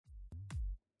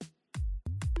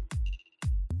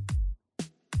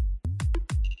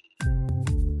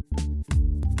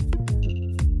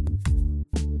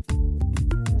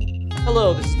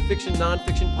Hello, this is the Fiction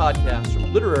Nonfiction Podcast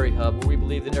from Literary Hub, where we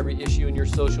believe that every issue in your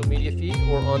social media feed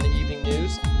or on the evening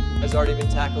news has already been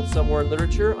tackled somewhere in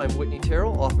literature. I'm Brittney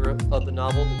Terrell, author of the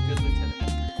novel The Good Lieutenant.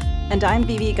 And I'm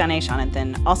Vivi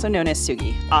Ganeshananthan, also known as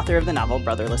Sugi, author of the novel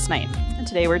Brotherless Night. And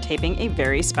today we're taping a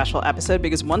very special episode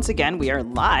because once again we are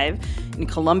live in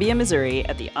Columbia, Missouri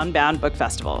at the Unbound Book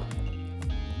Festival.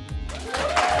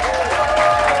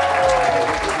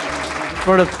 In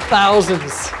front of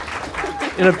thousands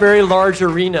in a very large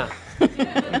arena.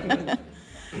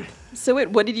 So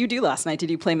what did you do last night? Did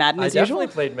you play Madden as usual? I definitely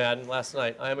played Madden last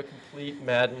night. I am a complete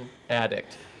Madden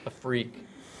addict, a freak,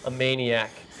 a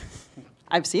maniac.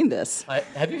 I've seen this.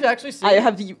 Have you actually seen I it?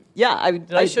 have. Yeah.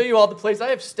 Did I show you all the plays? I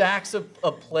have stacks of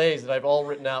plays that I've all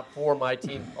written out for my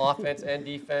team, offense and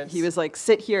defense. He was like,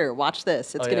 sit here, watch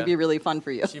this. It's going to be really fun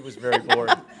for you. She was very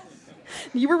bored.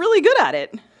 You were really good at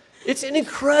it. It's an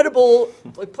incredible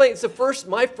play. It's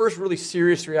my first really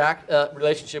serious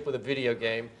relationship with a video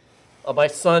game. I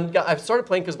started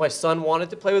playing because my son wanted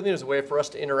to play with me. It was a way for us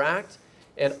to interact,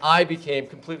 and I became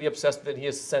completely obsessed with it. And he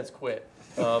has since quit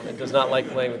and does not like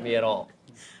playing with me at all.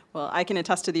 Well, I can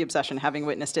attest to the obsession, having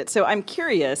witnessed it. So I'm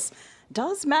curious,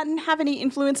 does Madden have any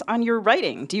influence on your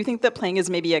writing? Do you think that playing is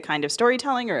maybe a kind of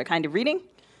storytelling or a kind of reading?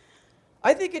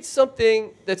 I think it's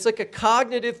something that's like a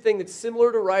cognitive thing that's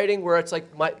similar to writing, where it's like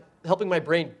helping my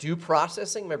brain do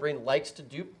processing. My brain likes to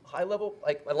do high level,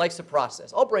 it likes to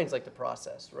process. All brains like to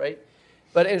process, right?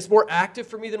 And it's more active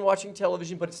for me than watching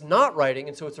television, but it's not writing,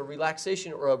 and so it's a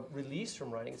relaxation or a release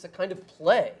from writing. It's a kind of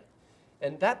play.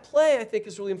 And that play, I think,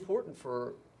 is really important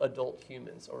for adult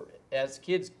humans, or as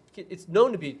kids. It's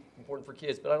known to be important for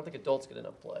kids, but I don't think adults get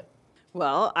enough play.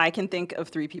 Well, I can think of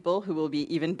three people who will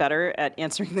be even better at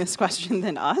answering this question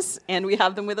than us, and we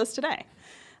have them with us today.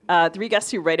 Three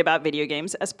guests who write about video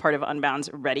games as part of Unbound's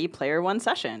Ready Player One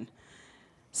session.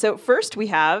 So first we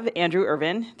have Andrew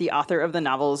Ervin, the author of the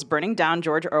novels Burning Down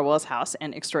George Orwell's House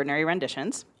and Extraordinary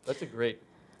Renditions. That's a great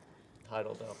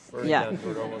title, though. Burning Down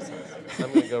George Orwell's House.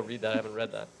 I'm going to go read that. I haven't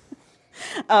read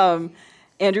that.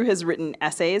 Andrew has written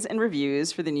essays and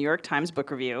reviews for the New York Times Book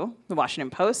Review, the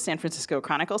Washington Post, San Francisco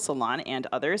Chronicle, Salon, and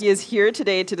others. He is here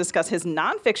today to discuss his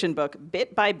nonfiction book,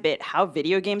 Bit by Bit, How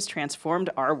Video Games Transformed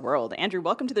Our World. Andrew,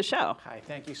 welcome to the show. Hi,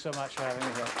 thank you so much for having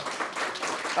me here.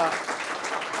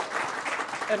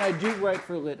 And I do write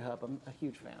for LitHub. I'm a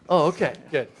huge fan. Oh, okay,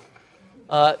 good.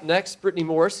 Next, Brittney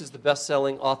Morris is the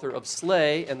best-selling author of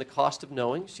Slay and the Cost of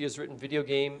Knowing. She has written video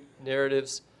game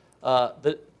narratives,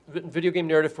 video game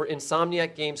narrative for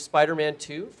Insomniac Games' Spider-Man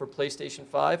 2 for PlayStation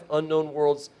 5, Unknown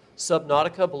Worlds'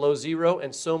 Subnautica Below Zero,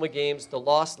 and Soma Games' The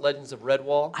Lost Legends of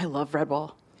Redwall. I love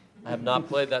Redwall. I have not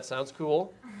played. That sounds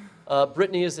cool.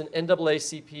 Brittney is an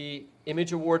NAACP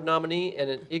Image Award nominee and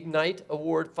an Ignite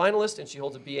Award finalist, and she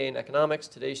holds a BA in economics.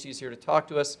 Today she's here to talk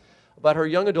to us about her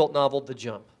young adult novel, The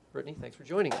Jump. Brittney, thanks for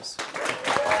joining us.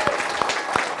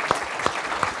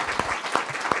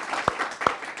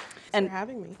 Thanks for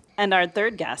having me. And our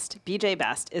third guest, BJ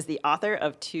Best, is the author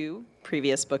of two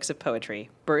previous books of poetry,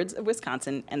 Birds of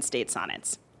Wisconsin and State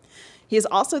Sonnets. He is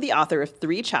also the author of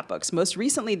three chapbooks, most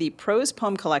recently the prose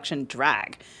poem collection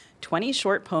Drag, 20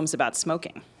 short poems about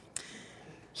smoking.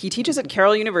 He teaches at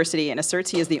Carroll University and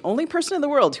asserts he is the only person in the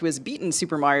world who has beaten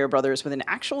Super Mario Bros. With an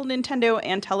actual Nintendo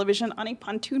and television on a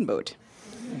pontoon boat.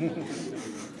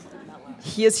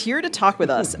 He is here to talk with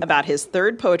us about his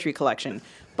third poetry collection,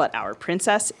 But Our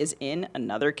Princess is in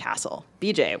Another Castle.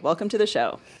 BJ, welcome to the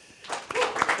show.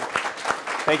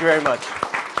 Thank you very much.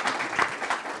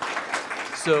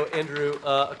 So, Andrew,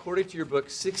 according to your book,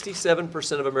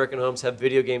 67% of American homes have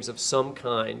video games of some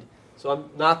kind. So I'm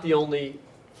not the only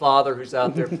father who's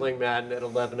out there playing Madden at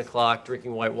 11 o'clock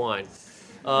drinking white wine.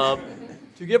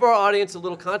 To give our audience a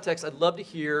little context, I'd love to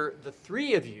hear the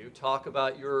three of you talk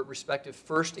about your respective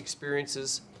first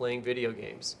experiences playing video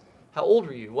games. How old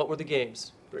were you? What were the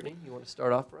games? Brittney, you want to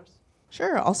start off for us?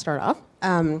 Sure, I'll start off.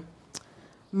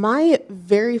 My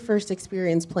very first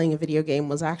experience playing a video game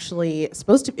was actually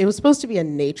supposed to be a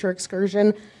nature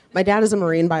excursion. My dad is a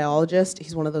marine biologist.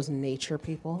 He's one of those nature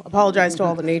people. Apologize to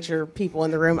all the nature people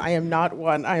in the room. I am not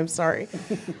one. I am sorry.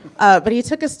 But he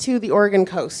took us to the Oregon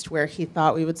coast, where he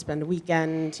thought we would spend a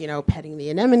weekend, petting the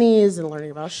anemones and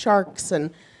learning about sharks.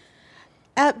 And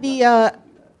at the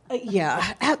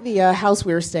house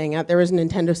we were staying at, there was a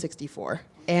Nintendo 64,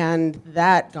 and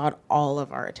that got all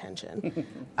of our attention.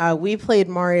 We played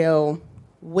Mario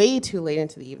way too late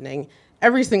into the evening.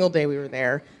 Every single day we were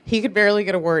there. He could barely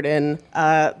get a word in.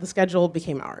 The schedule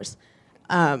became ours.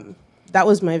 That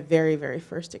was my very, very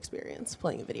first experience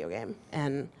playing a video game,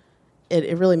 and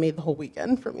it really made the whole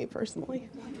weekend for me personally.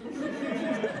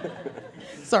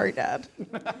 Sorry, Dad.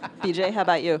 BJ, how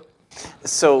about you?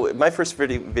 So my first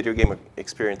video game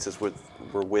experiences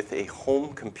were with a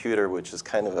home computer, which is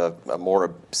kind of a more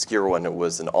obscure one. It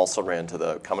was an also-ran to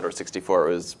the Commodore 64.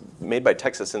 It was made by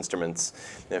Texas Instruments.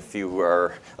 If you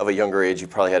are of a younger age, you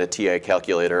probably had a TI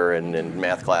calculator in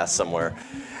math class somewhere.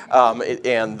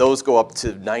 And those go up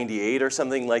to 98 or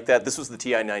something like that. This was the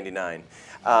TI 99.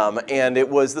 And it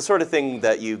was the sort of thing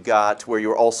that you got where you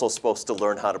were also supposed to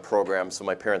learn how to program, so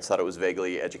my parents thought it was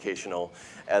vaguely educational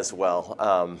as well.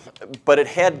 But it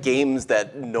had games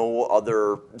that no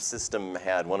other system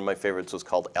had. One of my favorites was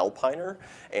called Alpiner,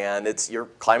 and you're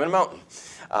climbing a mountain,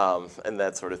 and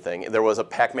that sort of thing. There was a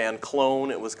Pac-Man clone.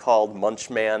 It was called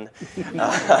Munchman.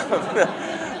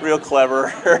 Real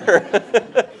clever.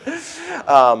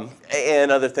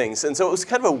 And other things. And so it was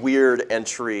kind of a weird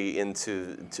entry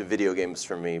into video games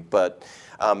for me. But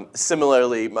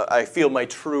similarly, I feel my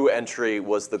true entry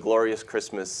was the glorious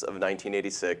Christmas of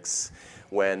 1986,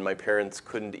 when my parents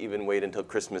couldn't even wait until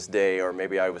Christmas Day, or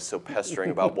maybe I was so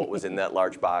pestering about what was in that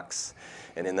large box.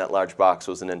 And in that large box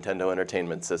was a Nintendo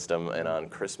Entertainment System. And on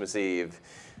Christmas Eve,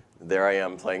 there I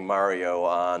am playing Mario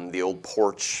on the old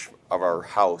porch of our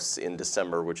house in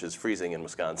December, which is freezing in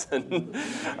Wisconsin,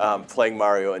 playing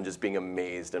Mario and just being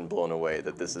amazed and blown away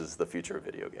that this is the future of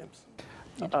video games.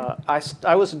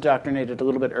 I was indoctrinated a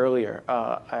little bit earlier.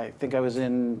 I think I was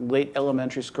in late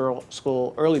elementary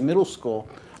school, early middle school,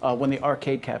 when the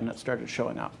arcade cabinet started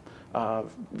showing up.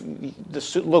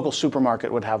 The local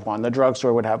supermarket would have one, the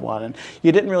drugstore would have one, and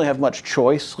you didn't really have much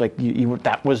choice. Like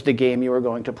that was the game you were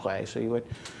going to play, so you would.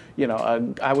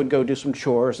 I would go do some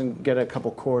chores and get a couple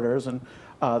quarters, and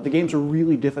the games were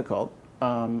really difficult,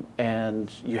 and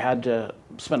you had to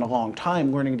spend a long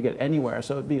time learning to get anywhere.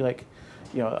 So it'd be like,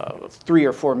 3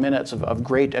 or 4 minutes of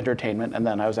great entertainment, and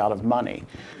then I was out of money.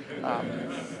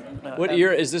 What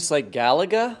year is this? Like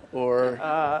Galaga or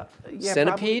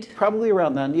Centipede? Probably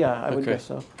around then. Yeah, I would guess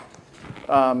so.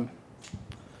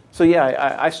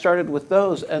 I started with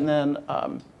those, and then.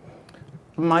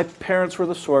 My parents were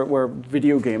the sort where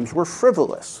video games were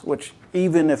frivolous, which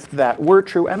even if that were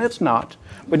true, and it's not,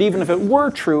 but even if it were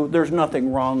true, there's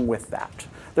nothing wrong with that.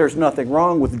 There's nothing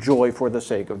wrong with joy for the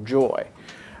sake of joy,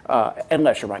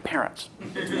 unless you're my parents.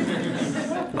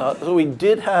 So we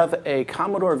did have a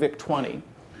Commodore VIC-20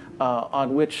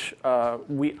 on which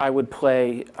I would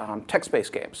play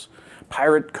text-based games,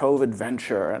 Pirate Cove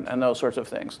Adventure and those sorts of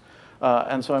things.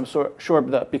 And so I'm sure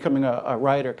that becoming a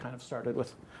writer kind of started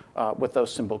with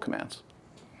those simple commands.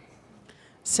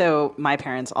 So my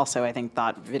parents also, I think,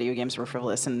 thought video games were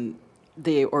frivolous, and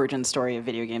the origin story of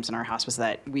video games in our house was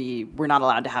that we were not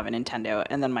allowed to have a Nintendo,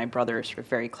 and then my brother sort of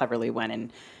very cleverly went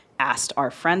and asked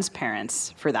our friends'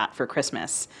 parents for that for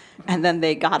Christmas, and then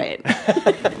they got it.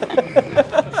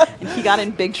 And he got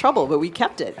in big trouble, but we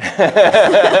kept it.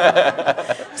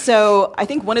 So I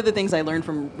think one of the things I learned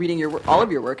from reading all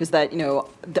of your work is that,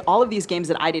 all of these games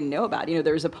that I didn't know about,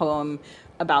 there was a poem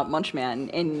about Munchman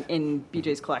in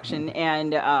BJ's collection,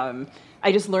 and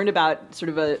I just learned about sort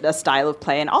of a style of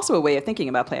play and also a way of thinking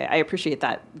about play. I appreciate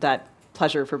that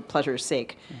pleasure for pleasure's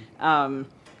sake,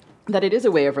 that it is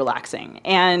a way of relaxing.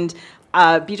 And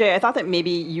BJ, I thought that maybe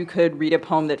you could read a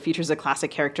poem that features a classic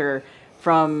character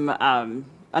from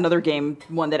another game,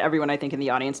 one that everyone I think in the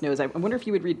audience knows. I wonder if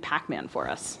you would read Pac-Man for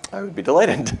us. I would be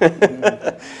delighted.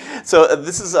 So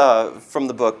this is from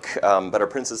the book Better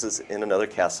Princesses in Another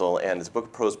Castle, and it's a book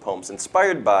of prose poems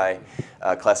inspired by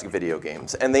classic video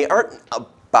games. And they aren't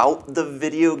about the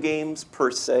video games per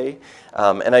se,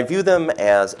 and I view them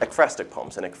as ekphrastic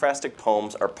poems. And ekphrastic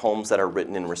poems are poems that are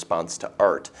written in response to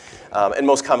art. And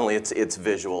most commonly it's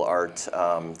visual art.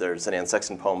 There's an Anne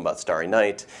Sexton poem about Starry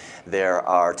Night. There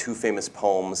are 2 famous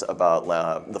poems about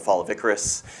the fall of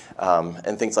Icarus,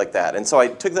 and things like that. And so I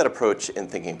took that approach in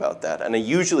thinking about that. And I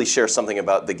usually share something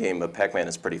about the game, but Pac-Man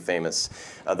is pretty famous.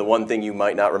 The one thing you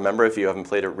might not remember if you haven't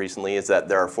played it recently is that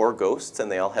there are 4 ghosts, and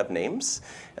they all have names,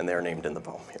 and they are named in the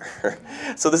poem here.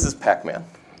 So this is Pac-Man.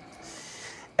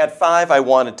 At 5, I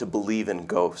wanted to believe in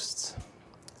ghosts.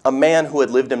 A man who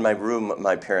had lived in my room,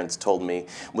 my parents told me,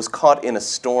 was caught in a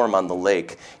storm on the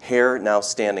lake, hair now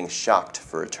standing shocked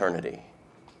for eternity.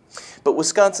 But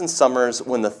Wisconsin summers,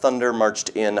 when the thunder marched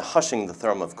in, hushing the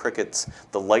thrum of crickets,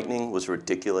 the lightning was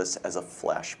ridiculous as a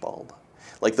flashbulb,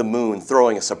 like the moon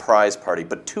throwing a surprise party,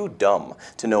 but too dumb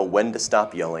to know when to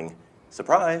stop yelling,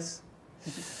 "Surprise!"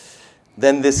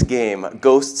 Then this game,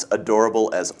 ghosts adorable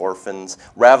as orphans,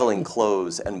 raveling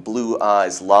clothes and blue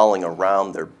eyes lolling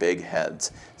around their big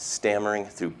heads, stammering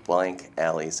through blank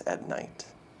alleys at night.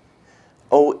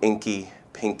 Oh, Inky,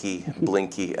 Pinky,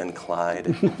 Blinky, and Clyde,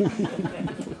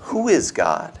 who is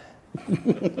God?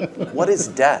 What is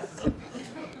death?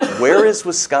 Where is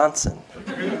Wisconsin?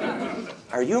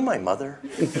 Are you my mother?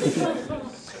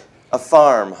 A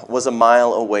farm was a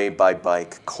mile away by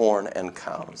bike, corn and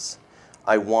cows.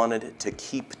 I wanted to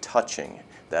keep touching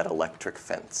that electric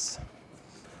fence.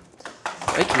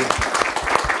 Thank you.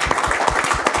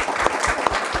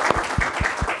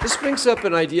 This brings up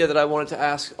an idea that I wanted to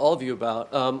ask all of you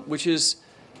about, which is,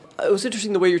 it was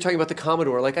interesting the way you're talking about the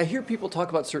Commodore. Like, I hear people talk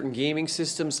about certain gaming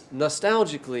systems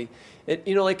nostalgically.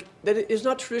 Like, that it is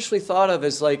not traditionally thought of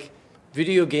as, like,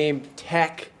 video game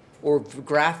tech or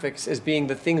graphics as being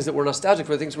the things that we're nostalgic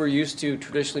for, the things we're used to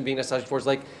traditionally being nostalgic for, is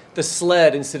like the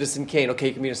sled in Citizen Kane. Okay,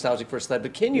 you can be nostalgic for a sled,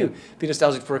 but can you be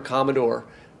nostalgic for a Commodore,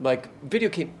 like video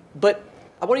game? But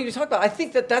I want you to talk about, I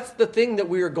think that that's the thing that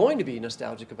we are going to be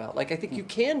nostalgic about. Like, I think you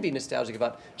can be nostalgic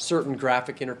about certain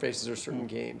graphic interfaces or certain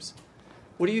games.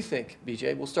 What do you think,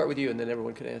 BJ? We'll start with you, and then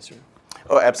everyone can answer.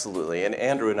 Oh, absolutely. And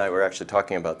Andrew and I were actually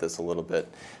talking about this a little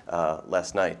bit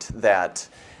last night, that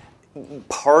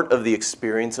part of the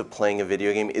experience of playing a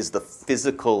video game is the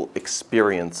physical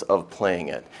experience of playing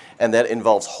it. And that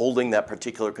involves holding that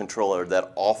particular controller,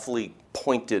 that awfully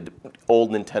pointed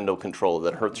old Nintendo controller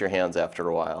that hurts your hands after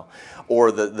a while,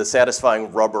 or the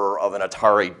satisfying rubber of an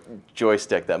Atari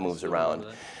joystick that moves around.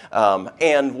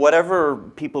 And whatever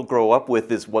people grow up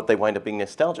with is what they wind up being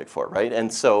nostalgic for, right?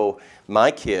 And so my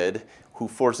kid, who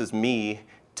forces me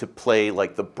to play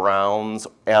like the Browns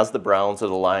or the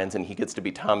Lions, and he gets to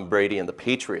be Tom Brady and the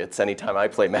Patriots anytime I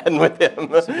play Madden with him.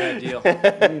 That's a bad deal.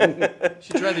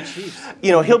 Should try the Chiefs.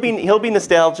 He'll be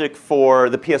nostalgic for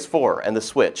the PS4 and the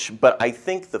Switch, but I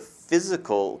think the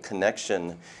physical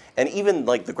connection and even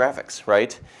like the graphics,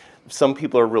 right? Some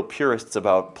people are real purists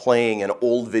about playing an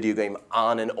old video game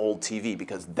on an old TV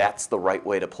because that's the right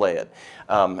way to play it.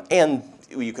 And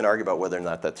you can argue about whether or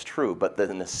not that's true, but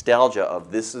the nostalgia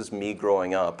of this is me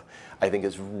growing up, I think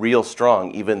is real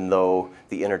strong, even though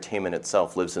the entertainment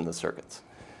itself lives in the circuits.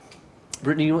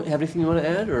 Brittney, you have anything you want to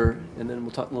add, and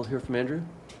then we'll hear from Andrew?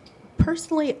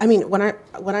 Personally, I mean, when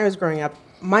I was growing up,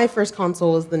 my first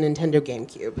console was the Nintendo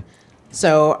GameCube.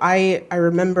 So I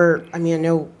remember, I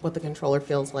know what the controller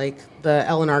feels like. The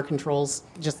L&R controls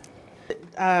just,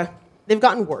 they've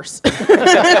gotten worse.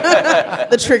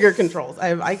 The trigger controls.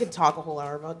 I could talk a whole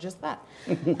hour about just that.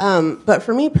 But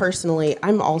for me personally,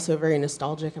 I'm also very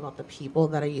nostalgic about the people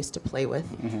that I used to play with.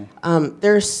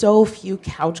 There are so few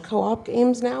couch co-op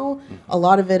games now. A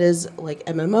lot of it is like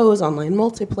MMOs, online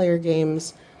multiplayer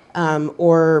games,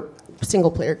 or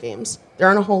single-player games. There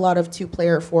aren't a whole lot of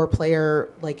 2-player, 4-player,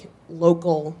 like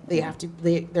local.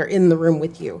 They're in the room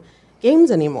with you games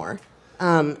anymore.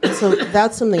 So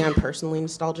that's something I'm personally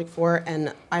nostalgic for,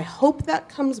 and I hope that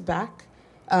comes back.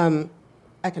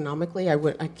 Economically,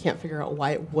 I can't figure out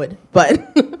why it would,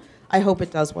 but I hope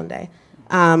it does one day.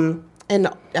 And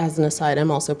as an aside, I'm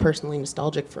also personally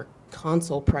nostalgic for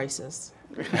console prices.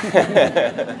 When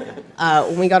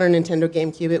we got our Nintendo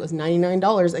GameCube, it was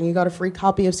 $99, and you got a free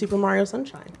copy of Super Mario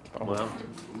Sunshine. Oh, wow.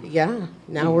 Yeah,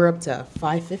 now we're up to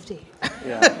 $550.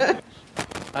 Yeah.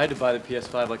 I had to buy the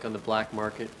PS5 like on the black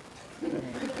market.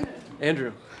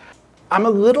 Andrew. I'm a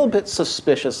little bit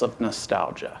suspicious of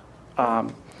nostalgia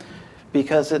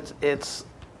because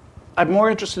I'm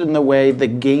more interested in the way the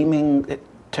gaming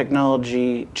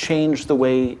technology changed the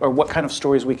way, or what kind of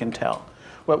stories we can tell.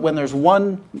 When there's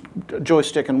one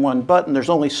joystick and one button, there's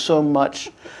only so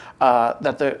much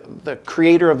that the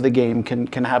creator of the game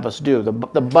can have us do.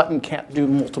 The button can't do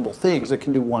multiple things, it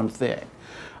can do one thing.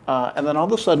 And then all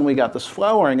of a sudden we got this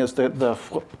flowering as the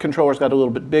controllers got a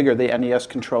little bit bigger, the NES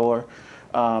controller.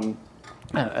 And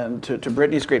to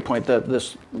Brittney's great point,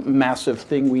 this massive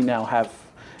thing we now have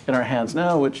in our hands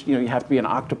now, which you have to be an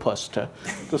octopus to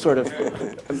sort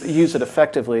of use it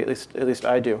effectively, at least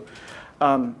I do.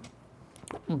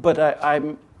 But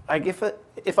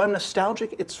if I'm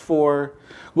nostalgic, it's for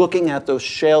looking at those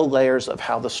shale layers of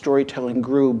how the storytelling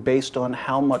grew based on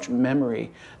how much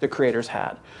memory the creators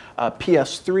had.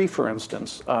 PS3, for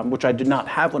instance, which I did not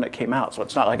have when it came out, so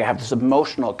it's not like I have this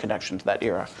emotional connection to that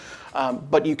era.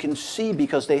 But you can see,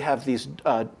 because they have these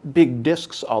big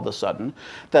discs all of a sudden,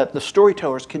 that the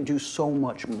storytellers can do so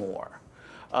much more.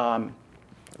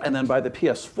 And then by the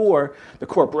PS4, the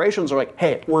corporations are like,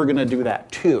 hey, we're going to do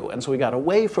that too. And so we got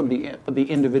away from the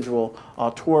individual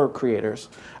auteur creators,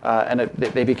 and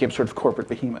they became sort of corporate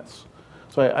behemoths.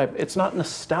 So it's not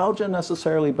nostalgia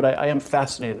necessarily, but I am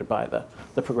fascinated by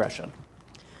the progression.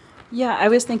 Yeah, I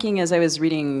was thinking as I was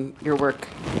reading your work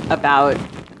about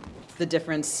the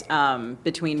difference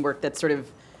between work that's sort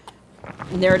of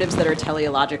narratives that are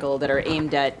teleological, that are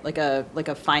aimed at like a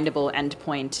findable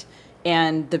endpoint,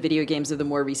 and the video games of the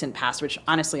more recent past, which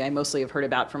honestly I mostly have heard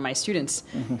about from my students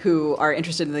who are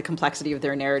interested in the complexity of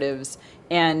their narratives.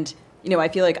 And I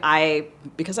feel like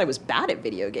because I was bad at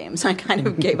video games, I kind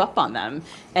of gave up on them.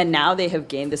 And now they have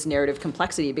gained this narrative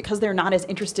complexity because they're not as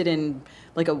interested in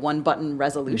like a one-button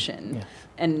resolution. Yeah.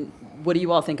 And what do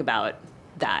you all think about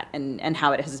that and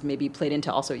how it has maybe played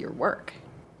into also your work?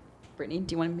 Brittney,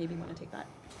 do you want to take that?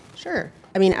 Sure.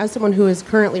 I mean, as someone who is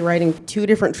currently writing 2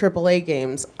 different AAA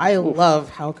games, I love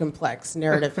how complex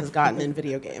narrative has gotten in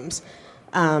video games.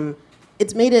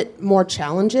 It's made it more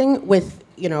challenging with,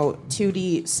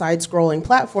 2D side-scrolling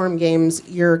platform games.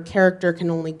 Your character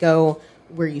can only go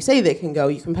where you say they can go.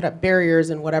 You can put up barriers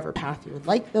in whatever path you would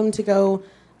like them to go.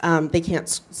 They can't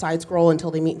side-scroll until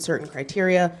they meet certain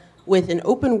criteria. With an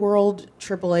open-world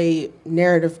AAA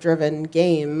narrative-driven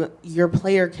game, your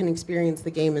player can experience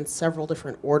the game in several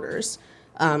different orders.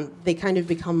 They kind of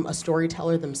become a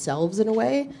storyteller themselves in a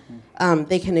way.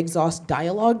 They can exhaust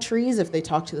dialogue trees if they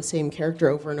talk to the same character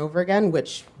over and over again,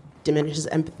 which diminishes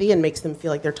empathy and makes them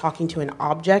feel like they're talking to an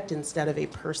object instead of a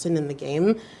person in the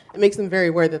game. It makes them very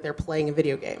aware that they're playing a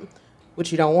video game,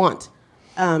 which you don't want.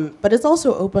 But it's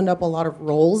also opened up a lot of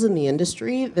roles in the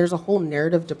industry. There's a whole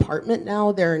narrative department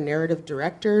now. There are narrative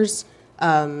directors.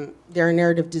 There are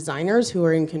narrative designers who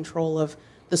are in control of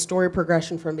the story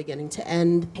progression from beginning to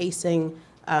end, pacing,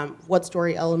 what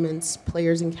story elements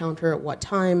players encounter at what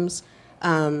times.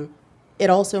 It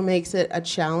also makes it a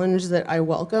challenge that I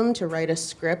welcome to write a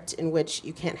script in which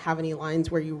you can't have any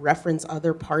lines where you reference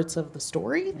other parts of the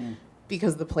story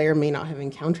because the player may not have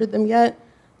encountered them yet.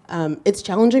 It's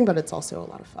challenging, but it's also a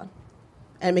lot of fun.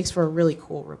 And it makes for a really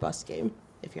cool, robust game,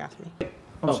 if you ask me.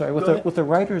 I'm sorry, with the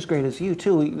writer as great as you,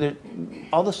 too,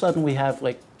 all of a sudden we have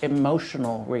like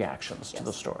emotional reactions to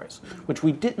the stories, which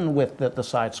we didn't with the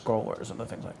side scrollers and the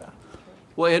things like that.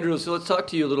 Well, Andrew, so let's talk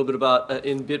to you a little bit about,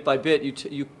 in Bit by Bit,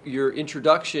 your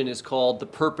introduction is called The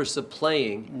Purpose of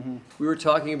Playing. Mm-hmm. We were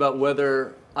talking about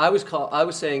whether, I was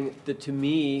saying that to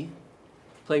me,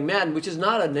 playing Madden, which is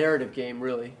not a narrative game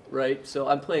really, right? So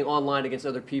I'm playing online against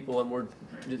other people and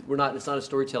it's not a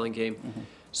storytelling game. Mm-hmm.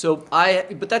 So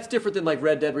but that's different than like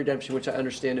Red Dead Redemption, which I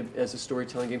understand as a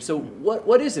storytelling game. So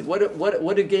what is it?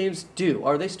 What do games do?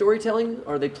 Are they storytelling?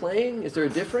 Are they playing? Is there a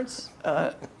difference?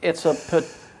 It's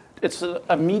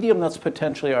a medium that's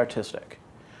potentially artistic,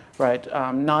 right?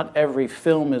 Not every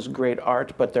film is great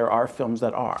art, but there are films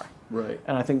that are. Right.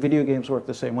 And I think video games work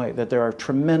the same way, that there are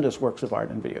tremendous works of art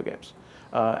in video games.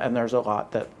 And there's a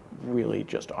lot that really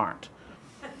just aren't.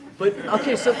 But,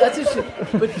 okay, so that's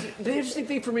interesting. But the interesting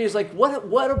thing for me is, like,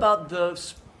 what about the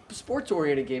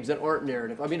sports-oriented games that aren't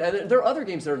narrative? I mean, there are other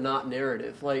games that are not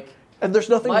narrative. Like, and there's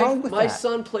nothing wrong with that. My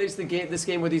son plays this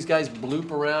game where these guys bloop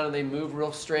around and they move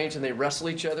real strange and they wrestle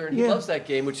each other, and he loves that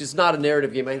game, which is not a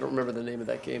narrative game. I don't remember the name of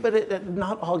that game. But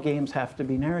not all games have to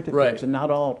be narrative games, and not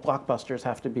all blockbusters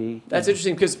have to be. That's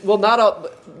interesting because, well, not all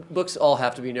books all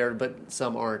have to be narrative, but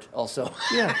some aren't also.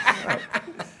 Yeah. Right.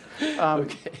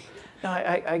 Okay. No,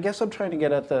 I guess I'm trying to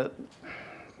get at this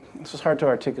is hard to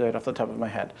articulate off the top of my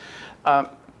head.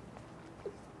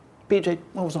 BJ,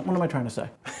 what am I trying to say?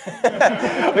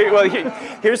 Well,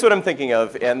 here's what I'm thinking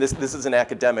of, and this is an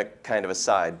academic kind of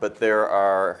aside, but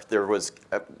there was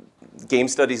game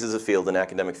studies as a field, an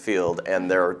academic field,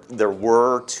 and there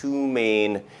were 2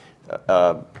 main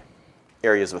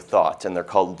areas of thought, and they're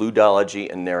called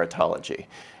ludology and narratology.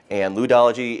 And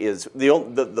ludology is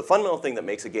the fundamental thing that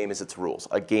makes a game is its rules.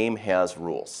 A game has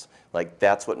rules. Like,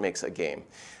 that's what makes a game.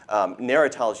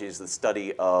 Narratology is the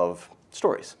study of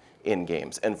stories in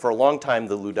games. And for a long time,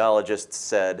 the ludologists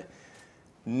said,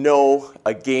 no,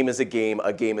 a game is a game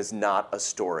is not a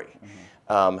story.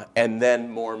 Mm-hmm. And then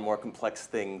more and more complex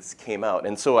things came out.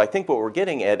 And so I think what we're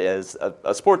getting at is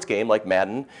a sports game like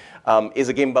Madden is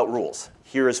a game about rules.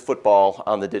 Here is football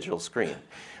on the digital screen.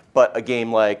 But a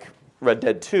game like Red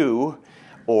Dead 2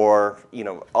 or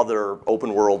other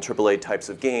open world AAA types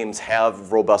of games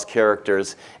have robust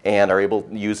characters and are able,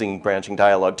 using branching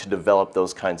dialogue, to develop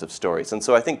those kinds of stories. And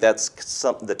so I think that's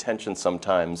the tension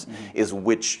sometimes is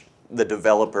which the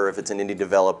developer, if it's an indie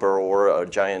developer or a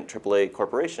giant AAA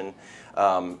corporation,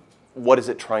 what is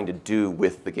it trying to do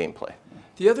with the gameplay?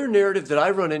 The other narrative that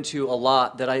I run into a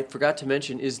lot that I forgot to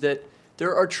mention is that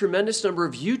there are a tremendous number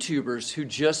of YouTubers who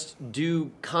just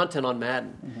do content on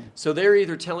Madden. Mm-hmm. So they're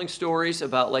either telling stories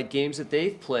about like games that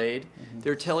they've played,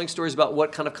 they're telling stories about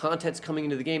what kind of content's coming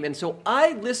into the game, and so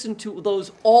I listen to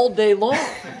those all day long,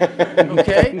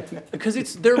 okay? Because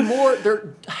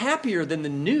they're happier than the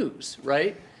news,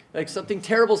 right? Like something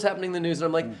terrible's happening in the news, and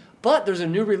I'm like, but there's a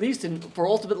new release for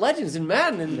Ultimate Legends in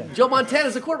Madden, and Joe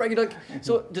Montana's the quarterback. You're like,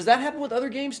 so does that happen with other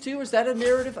games too? Is that a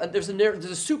narrative? There's a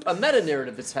meta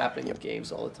narrative that's happening in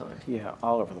games all the time. Yeah,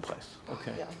 all over the place.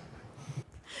 Okay. Yeah.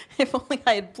 If only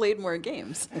I had played more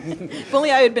games. If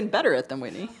only I had been better at them,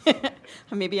 Whitney.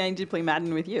 Maybe I need to play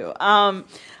Madden with you.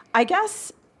 I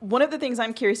guess one of the things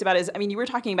I'm curious about is, I mean, you were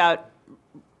talking about,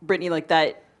 Brittney, like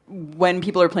that when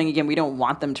people are playing a game, we don't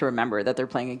want them to remember that they're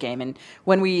playing a game. And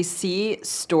when we see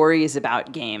stories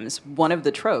about games, one of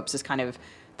the tropes is kind of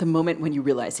the moment when you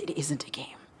realize it isn't a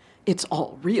game. It's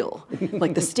all real.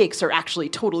 Like the stakes are actually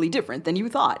totally different than you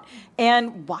thought.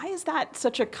 And why is that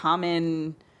such a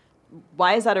common...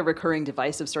 Why is that a recurring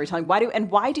device of storytelling?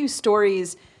 Why do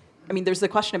stories, I mean, there's the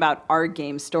question about are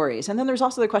games stories? And then there's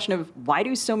also the question of why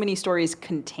do so many stories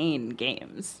contain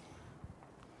games?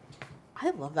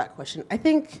 I love that question. I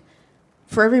think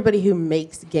for everybody who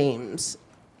makes games,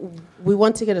 we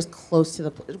want to get as close to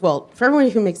for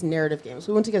everybody who makes narrative games,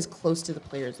 we want to get as close to the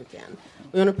players as we can.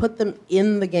 We want to put them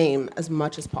in the game as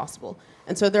much as possible.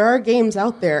 And so there are games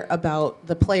out there about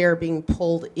the player being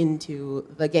pulled into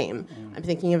the game. I'm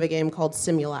thinking of a game called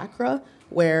Simulacra,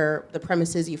 where the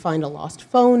premise is you find a lost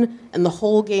phone, and the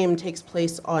whole game takes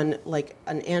place on like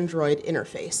an Android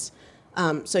interface.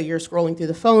 So you're scrolling through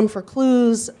the phone for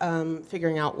clues,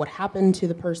 figuring out what happened to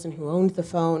the person who owned the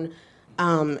phone.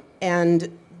 At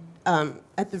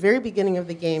the very beginning of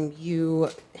the game, you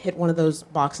hit one of those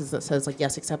boxes that says, like,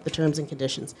 yes, accept the terms and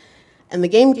conditions. And the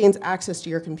game gains access to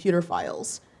your computer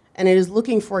files, and it is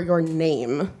looking for your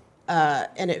name.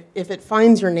 If it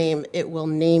finds your name, it will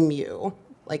name you,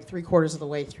 like 3/4 of the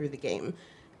way through the game,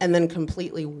 and then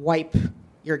completely wipe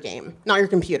your game. Not your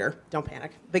computer, don't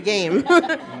panic. The game.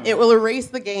 It will erase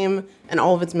the game and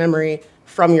all of its memory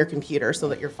from your computer so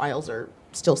that your files are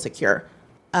still secure.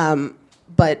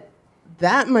 But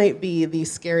that might be the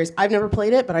scariest. I've never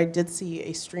played it, but I did see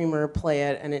a streamer play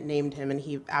it, and it named him, and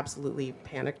he absolutely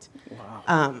panicked.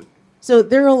 Wow. So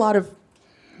there are a lot of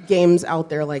games out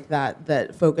there like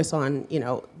that focus on,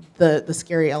 the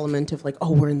scary element of like,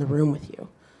 oh, we're in the room with you.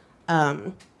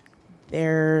 What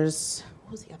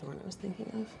was the other one I was thinking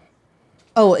of?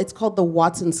 Oh, it's called the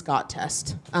Watson-Scott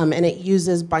test, and it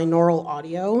uses binaural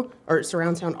audio or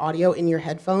surround sound audio in your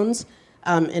headphones,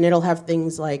 and it'll have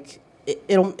things like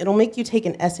it'll make you take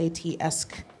an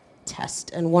SAT-esque test,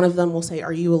 and one of them will say,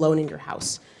 "Are you alone in your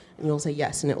house?" And you'll say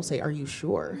yes, and it will say, "Are you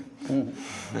sure?" And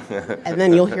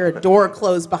then you'll hear a door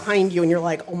close behind you, and you're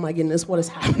like, "Oh my goodness, what is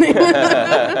happening?"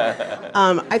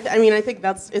 I think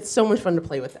it's so much fun to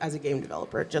play with as a game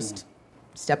developer, just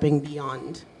stepping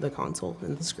beyond the console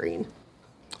and the screen.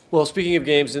 Well, speaking of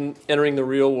games and entering the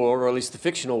real world, or at least the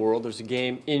fictional world, there's a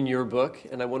game in your book,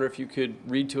 and I wonder if you could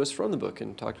read to us from the book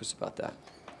and talk to us about that.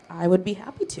 I would be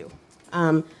happy to.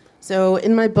 So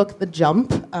in my book, The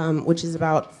Jump, which is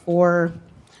about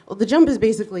The Jump is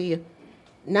basically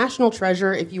national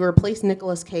treasure if you replace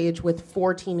Nicolas Cage with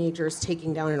 4 teenagers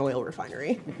taking down an oil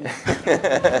refinery.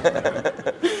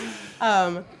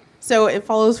 So it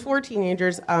follows 4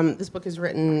 teenagers. This book is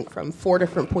written from 4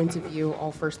 different points of view,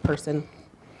 all first person.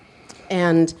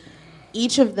 And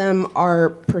each of them are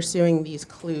pursuing these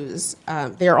clues.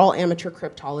 They are all amateur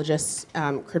cryptologists.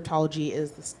 Cryptology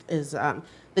is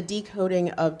the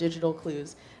decoding of digital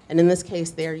clues. And in this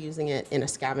case, they are using it in a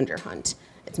scavenger hunt.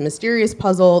 It's a mysterious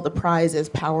puzzle. The prize is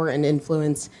power and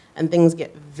influence. And things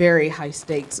get very high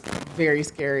stakes, very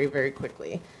scary, very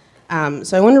quickly.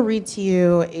 So I want to read to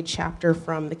you a chapter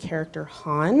from the character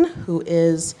Han, who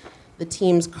is the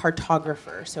team's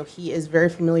cartographer. So he is very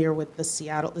familiar with this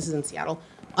is in Seattle,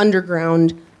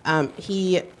 underground.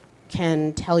 He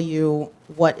can tell you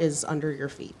what is under your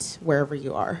feet, wherever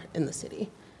you are in the city,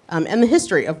 and the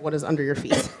history of what is under your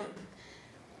feet.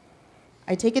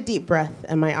 I take a deep breath,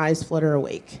 and my eyes flutter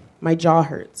awake. My jaw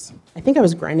hurts. I think I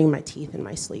was grinding my teeth in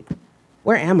my sleep.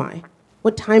 Where am I?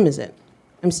 What time is it?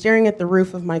 I'm staring at the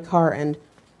roof of my car, and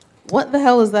what the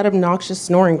hell is that obnoxious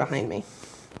snoring behind me?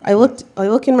 I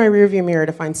look in my rearview mirror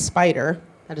to find Spider,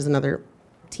 that is another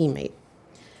teammate,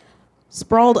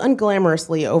 sprawled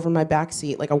unglamorously over my back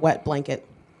seat like a wet blanket.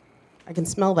 I can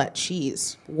smell that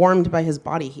cheese, warmed by his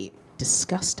body heat.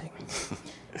 Disgusting.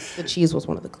 The cheese was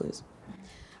one of the clues.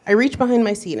 I reach behind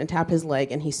my seat and tap his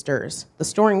leg, and he stirs.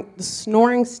 The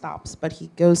snoring stops, but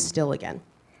he goes still again.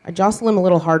 I jostle him a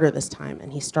little harder this time,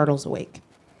 and he startles awake.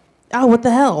 Oh, what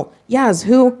the hell? Yaz,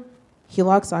 who? He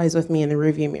locks eyes with me in the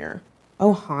rearview mirror.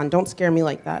 Oh, Han, don't scare me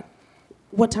like that.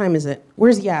 What time is it?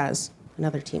 Where's Yaz?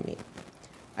 Another teammate.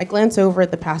 I glance over at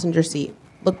the passenger seat,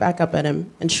 look back up at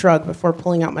him, and shrug before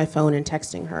pulling out my phone and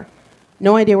texting her.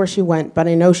 No idea where she went, but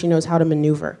I know she knows how to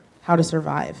maneuver, how to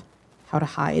survive, how to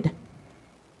hide.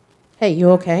 Hey,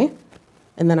 you okay?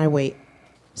 And then I wait.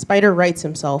 Spider rights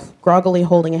himself, groggily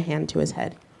holding a hand to his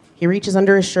head. He reaches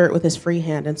under his shirt with his free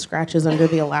hand and scratches under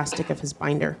the elastic of his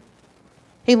binder.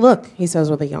 Hey, look, he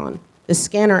says with a yawn. The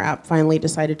scanner app finally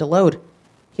decided to load.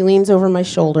 He leans over my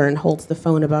shoulder and holds the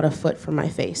phone about a foot from my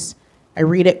face. I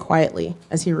read it quietly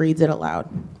as he reads it aloud.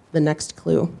 The next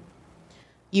clue.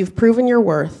 You've proven your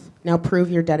worth. Now prove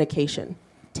your dedication.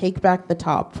 Take back the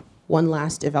top. One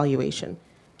last evaluation.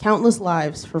 Countless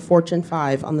lives for Fortune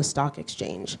 5 on the stock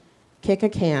exchange. Kick a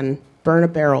can, burn a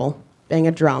barrel, bang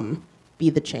a drum, be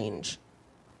the change.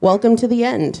 Welcome to the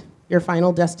end, your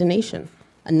final destination,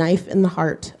 a knife in the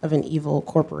heart of an evil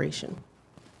corporation.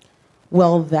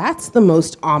 Well, that's the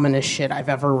most ominous shit I've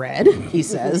ever read, he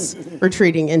says,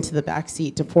 retreating into the back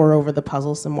seat to pore over the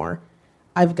puzzle some more.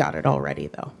 I've got it already,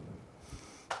 though.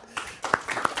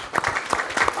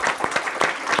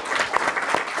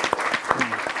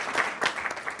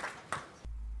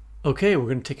 Okay, we're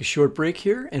going to take a short break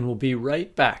here, and we'll be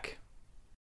right back.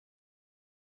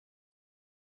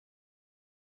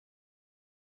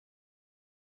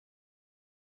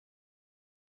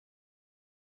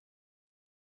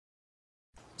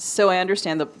 So I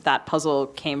understand that that puzzle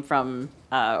came from,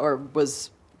 or was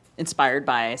inspired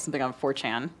by something on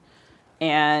 4chan.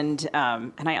 And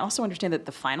I also understand that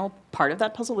the final part of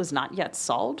that puzzle is not yet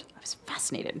solved. I was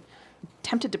fascinated,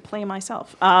 tempted to play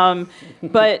myself.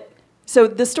 So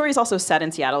the story is also set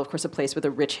in Seattle, of course, a place with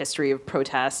a rich history of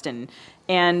protest.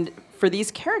 And for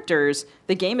these characters,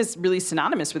 the game is really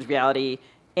synonymous with reality.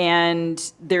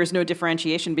 And there's no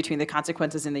differentiation between the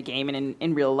consequences in the game and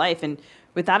in real life. And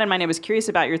with that in mind, I was curious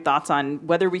about your thoughts on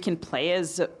whether we can play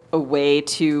as a way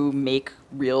to make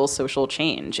real social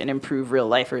change and improve real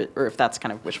life, or if that's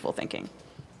kind of wishful thinking.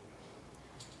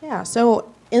 Yeah,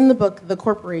 so in the book, the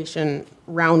corporation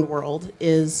Round World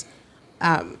is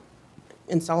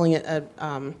installing a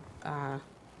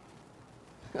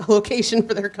location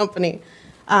for their company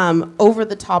over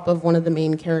the top of one of the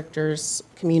main characters'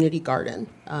 community garden.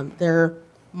 Their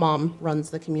mom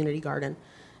runs the community garden.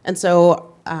 And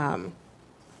so,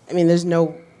 there's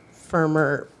no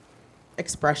firmer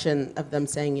expression of them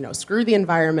saying, screw the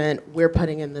environment, we're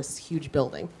putting in this huge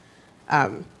building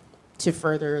to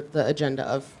further the agenda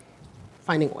of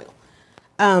finding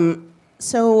oil.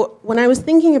 So when I was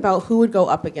thinking about who would go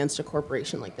up against a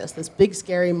corporation like this big,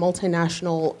 scary,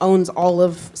 multinational, owns all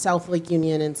of South Lake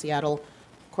Union in Seattle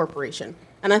corporation,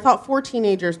 and I thought 4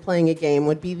 teenagers playing a game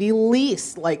would be the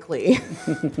least likely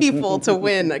people to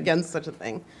win against such a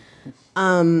thing.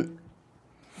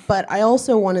 But I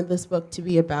also wanted this book to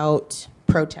be about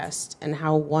protest and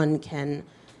how one can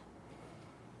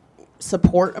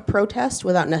support a protest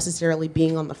without necessarily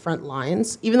being on the front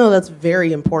lines, even though that's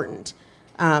very important.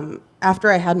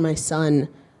 After I had my son,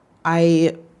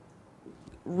 I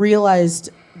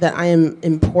realized that I am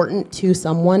important to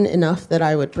someone enough that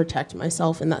I would protect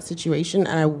myself in that situation,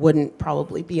 and I wouldn't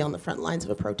probably be on the front lines of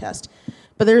a protest.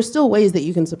 But there are still ways that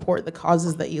you can support the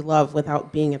causes that you love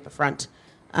without being at the front.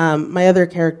 My other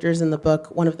characters in the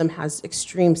book, one of them has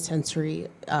extreme sensory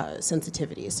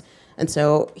sensitivities. And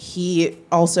so he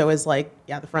also is like,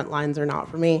 yeah, the front lines are not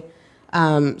for me.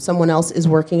 Someone else is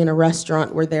working in a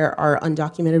restaurant where there are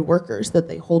undocumented workers that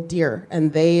they hold dear,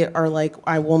 and they are like,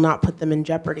 I will not put them in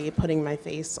jeopardy putting my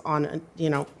face on,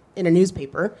 in a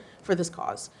newspaper for this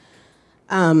cause.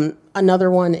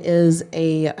 Another one is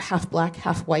a half black,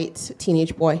 half white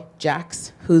teenage boy,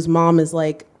 Jax, whose mom is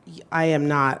like, I am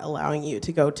not allowing you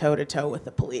to go toe to toe with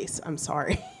the police. I'm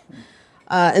sorry.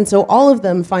 And so all of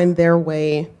them find their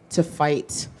way to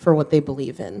fight for what they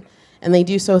believe in. And they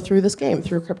do so through this game,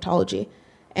 through cryptology.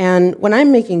 And when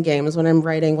I'm making games, when I'm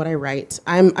writing what I write,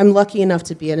 I'm lucky enough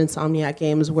to be at Insomniac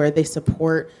Games where they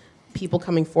support people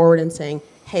coming forward and saying,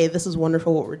 hey, this is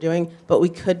wonderful what we're doing, but we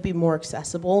could be more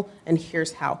accessible, and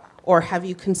here's how. Or have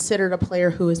you considered a player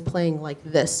who is playing like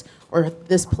this? Or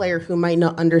this player who might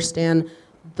not understand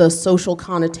the social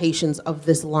connotations of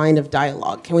this line of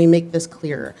dialogue? Can we make this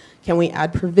clearer? Can we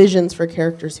add provisions for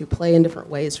characters who play in different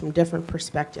ways, from different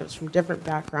perspectives, from different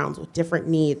backgrounds, with different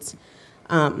needs?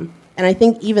 And I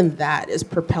think even that is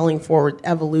propelling forward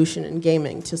evolution in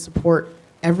gaming to support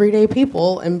everyday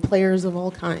people and players of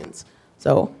all kinds.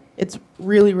 So it's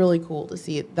really, really cool to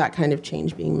see that kind of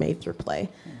change being made through play.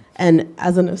 And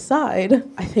as an aside,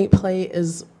 I think play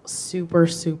is super,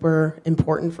 super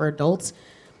important for adults.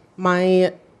 For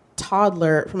my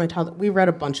toddler, we read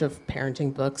a bunch of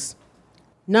parenting books.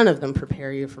 None of them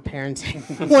prepare you for parenting,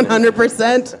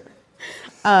 100%.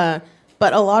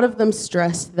 But a lot of them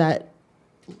stress that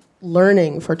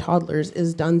learning for toddlers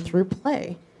is done through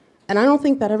play. And I don't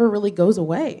think that ever really goes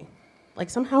away.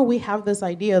 Like, somehow we have this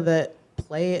idea that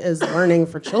play is learning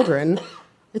for children.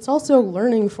 It's also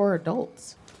learning for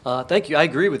adults. Thank you. I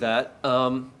agree with that.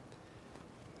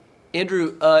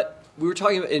 Andrew, we were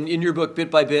talking about, in your book, Bit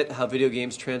by Bit, How Video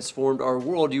Games Transformed Our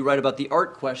World. You write about the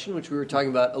art question, which we were talking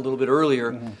about a little bit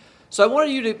earlier. Mm-hmm. So I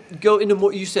wanted you to go into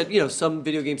more, you said, some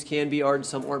video games can be art and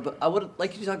some aren't, but I would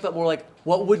like you to talk about more like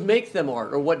what would make them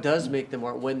art or what does make them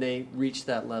art when they reach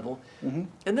that level. Mm-hmm.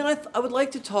 And then I would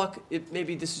like to talk,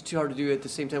 maybe this is too hard to do at the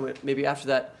same time, maybe after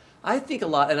that, I think a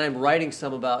lot, and I'm writing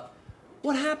some about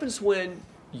what happens when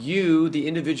you, the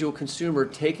individual consumer,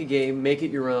 take a game, make it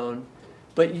your own,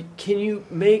 but can you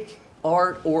make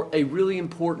art or a really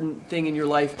important thing in your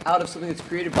life out of something that's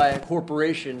created by a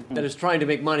corporation that is trying to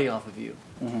make money off of you?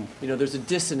 Mm-hmm. There's a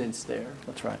dissonance there.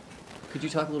 That's right. Could you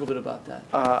talk a little bit about that?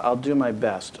 I'll do my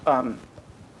best.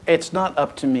 It's not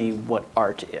up to me what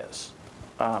art is.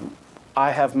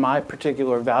 I have my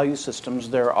particular value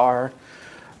systems. There are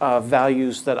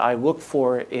values that I look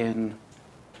for in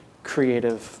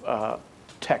creative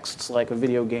texts like a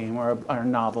video game or a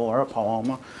novel or a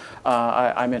poem.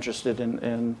 I'm interested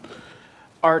in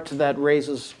art that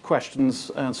raises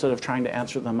questions instead of trying to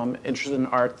answer them. I'm interested in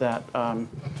art that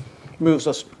moves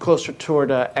us closer toward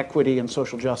equity and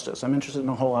social justice. I'm interested in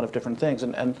a whole lot of different things,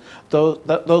 and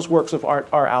those works of art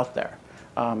are out there.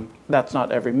 That's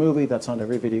not every movie, that's not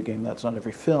every video game, that's not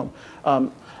every film.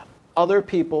 Other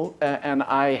people, and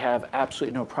I have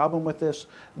absolutely no problem with this,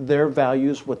 their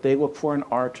values, what they look for in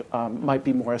art, might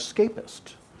be more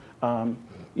escapist.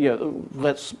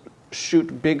 Let's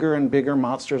shoot bigger and bigger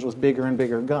monsters with bigger and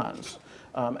bigger guns.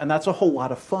 And that's a whole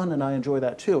lot of fun, and I enjoy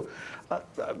that too.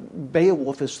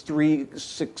 Beowulf is 3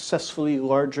 successively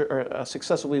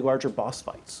larger boss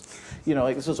fights.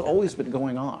 This has always been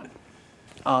going on.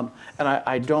 And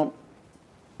I don't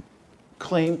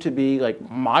claim to be like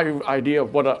my idea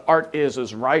of what art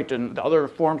is right and the other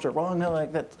forms are wrong. No,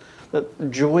 like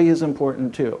that joy is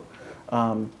important too.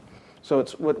 So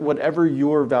it's whatever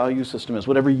your value system is,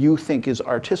 whatever you think is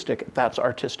artistic, that's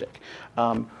artistic.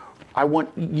 I want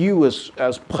you as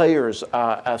players,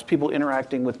 as people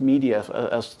interacting with media,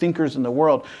 as thinkers in the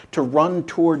world, to run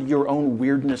toward your own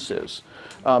weirdnesses.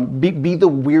 Be the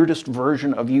weirdest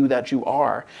version of you that you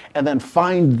are, and then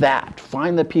find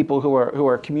the people who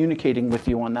are communicating with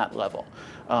you on that level.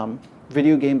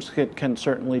 Video games can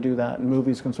certainly do that, and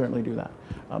movies can certainly do that.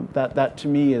 That to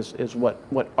me is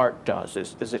what art does,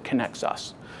 is it connects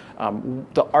us.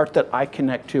 The art that I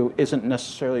connect to isn't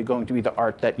necessarily going to be the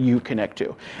art that you connect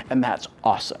to, and that's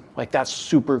awesome. Like, that's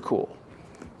super cool.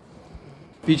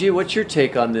 BJ, what's your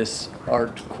take on this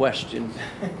art question?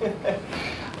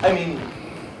 I mean,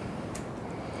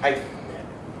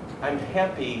 I'm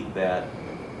happy that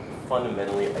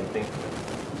fundamentally, I think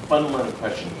the fundamental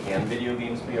question, can video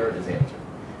games be art, is answered.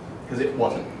 Because it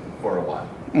wasn't for a while.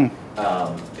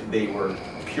 They were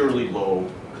purely low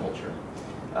culture.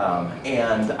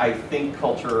 And I think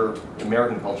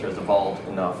American culture has evolved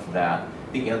enough that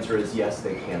the answer is yes,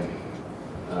 they can be.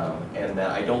 And that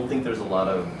I don't think there's a lot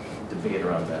of debate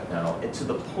around that now. And to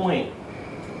the point,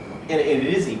 and it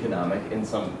is economic in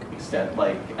some extent,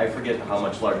 like I forget how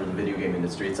much larger the video game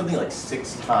industry, it's something like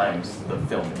 6 times the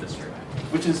film industry,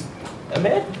 which is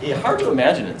hard to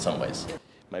imagine in some ways.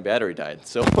 My battery died,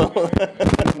 so.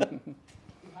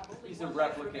 He's a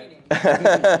replicant.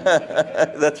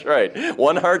 That's right.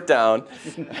 One heart down.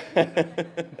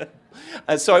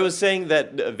 So I was saying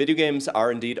that video games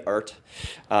are indeed art,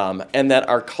 and that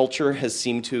our culture has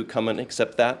seemed to come and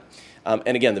accept that.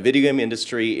 And again, the video game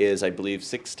industry is, I believe,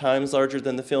 6 times larger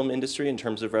than the film industry in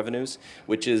terms of revenues,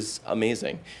 which is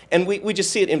amazing. And we just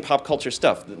see it in pop culture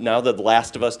stuff. Now the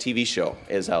Last of Us TV show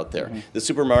is out there. Mm-hmm. The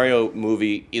Super Mario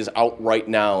movie is out right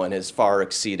now and has far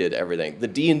exceeded everything. The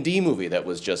D&D movie that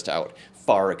was just out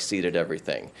far exceeded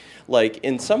everything. Like,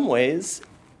 in some ways,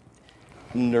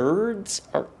 nerds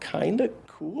are kind of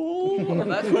cool. Well,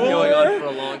 that's been going on for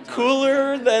a long time.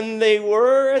 Cooler than they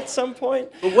were at some point.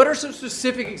 But what are some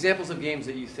specific examples of games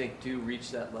that you think do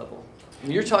reach that level?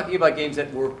 And you're talking about games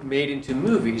that were made into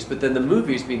movies, but then the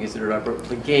movies being considered art, but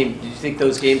the game, do you think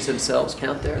those games themselves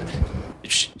count there?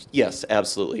 Yes,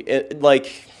 absolutely.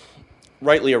 Like,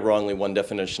 rightly or wrongly, one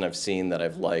definition I've seen that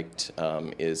I've liked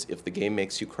is if the game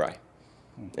makes you cry.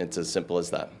 It's as simple as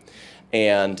that.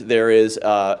 And there is,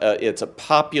 it's a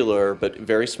popular but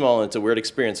very small, and it's a weird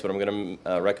experience, but I'm going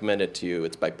to recommend it to you.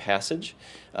 It's by Passage.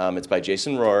 It's by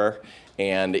Jason Rohrer,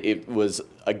 and it was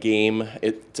a game,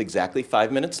 it's exactly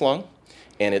 5 minutes long,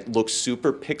 and it looks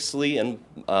super pixely and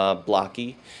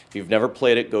blocky. If you've never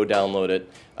played it, go download it.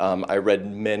 I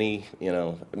read many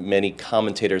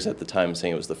commentators at the time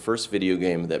saying it was the first video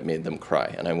game that made them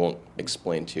cry, and I won't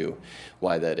explain to you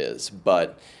why that is,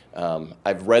 but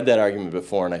I've read that argument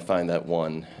before, and I find that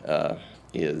one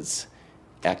is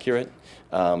accurate.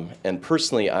 And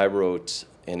personally, I wrote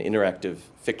an interactive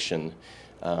fiction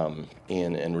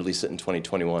and released it in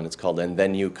 2021. It's called "And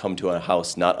Then You Come to a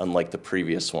House Not Unlike the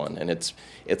Previous One," and it's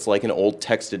like an old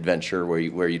text adventure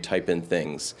where you type in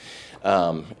things,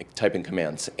 type in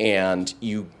commands, and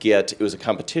it was a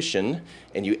competition,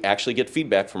 and you actually get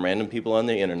feedback from random people on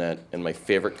the internet. And my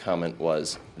favorite comment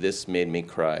was, "This made me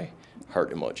cry,"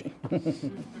 heart emoji.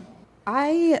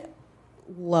 I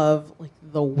love like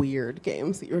the weird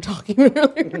games that you were talking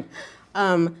about earlier.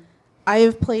 I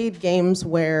have played games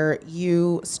where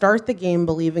you start the game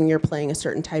believing you're playing a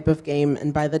certain type of game,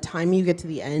 and by the time you get to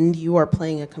the end, you are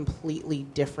playing a completely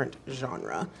different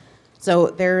genre. So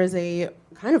there is a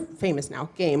kind of famous now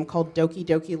game called Doki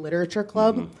Doki Literature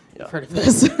Club. Mm-hmm. Yeah. I've heard of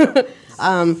this.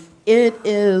 It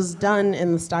is done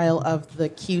in the style of the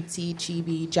cutesy,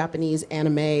 chibi Japanese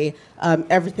anime.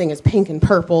 Everything is pink and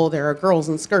purple. There are girls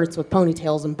in skirts with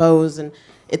ponytails and bows, and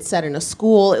it's set in a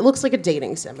school. It looks like a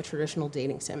dating sim, a traditional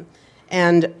dating sim.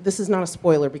 And this is not a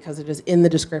spoiler because it is in the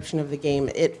description of the game.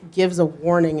 It gives a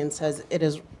warning and says it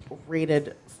is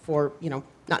rated for,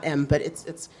 not M, but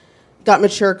it's got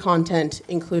mature content,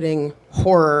 including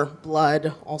horror,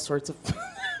 blood, all sorts of...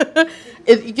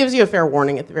 It gives you a fair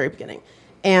warning at the very beginning.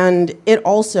 And it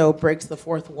also breaks the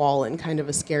fourth wall in kind of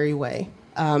a scary way.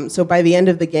 So by the end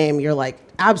of the game, you're like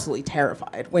absolutely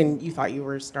terrified when you thought you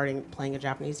were playing a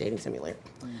Japanese dating simulator.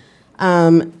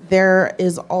 There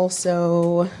is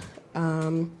also...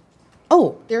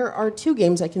 there are two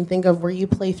games I can think of where you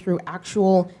play through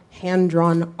actual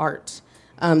hand-drawn art.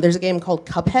 There's a game called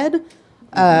Cuphead.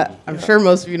 I'm sure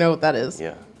most of you know what that is.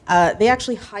 Yeah. They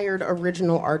actually hired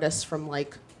original artists from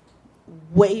like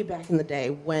way back in the day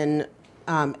when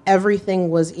everything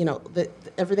was,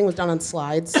 everything was done on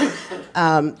slides.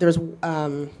 There was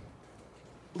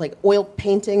like oil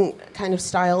painting kind of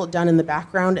style done in the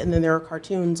background, and then there are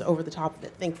cartoons over the top of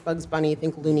it. Think Bugs Bunny,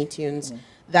 think Looney Tunes,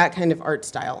 that kind of art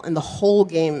style. And the whole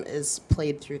game is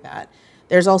played through that.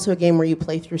 There's also a game where you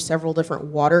play through several different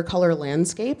watercolor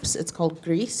landscapes. It's called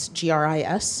Gris,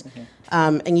 Gris,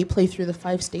 and you play through the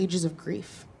 5 stages of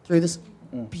grief through this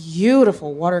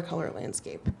beautiful watercolor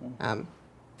landscape.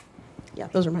 Yeah,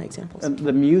 those are my examples. And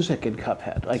the music in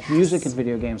Cuphead, like music in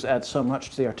video games, adds so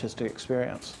much to the artistic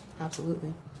experience.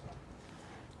 Absolutely.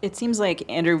 It seems like,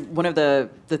 Andrew, one of the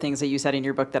things that you said in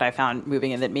your book that I found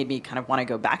moving and that made me kind of want to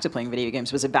go back to playing video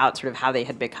games was about sort of how they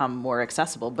had become more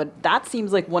accessible. But that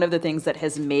seems like one of the things that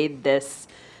has made this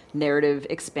narrative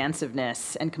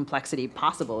expansiveness and complexity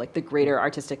possible, like the greater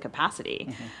artistic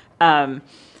capacity.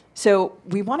 So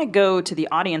we want to go to the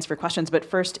audience for questions, but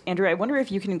first, Andrew, I wonder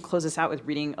if you can close us out with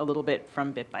reading a little bit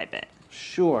from Bit by Bit.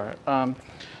 Sure.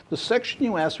 The section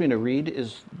you asked me to read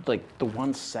is like the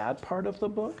one sad part of the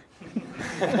book.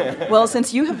 Well,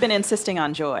 since you have been insisting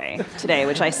on joy today,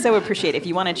 which I so appreciate, if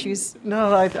you want to choose...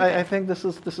 No, I think this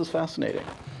is fascinating.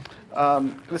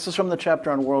 This is from the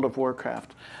chapter on World of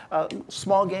Warcraft.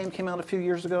 Small game came out a few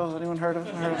years ago. Has anyone heard of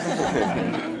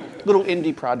it? Little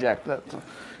indie project that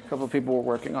a couple of people were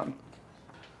working on.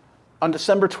 On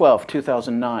December 12,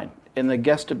 2009, in the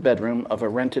guest bedroom of a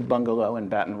rented bungalow in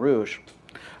Baton Rouge,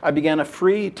 I began a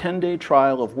free 10-day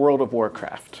trial of World of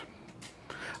Warcraft.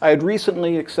 I had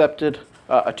recently accepted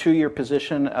a 2-year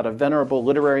position at a venerable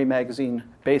literary magazine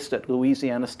based at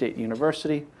Louisiana State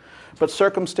University, but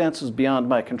circumstances beyond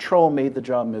my control made the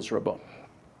job miserable.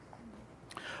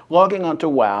 Logging onto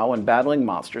WoW and battling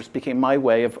monsters became my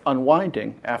way of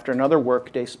unwinding after another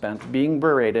workday spent being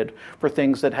berated for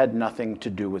things that had nothing to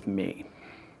do with me.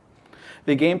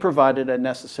 The game provided a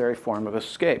necessary form of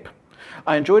escape.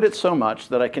 I enjoyed it so much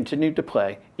that I continued to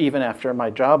play even after my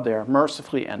job there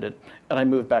mercifully ended and I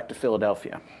moved back to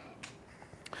Philadelphia.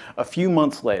 A few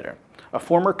months later, a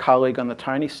former colleague on the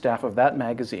tiny staff of that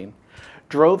magazine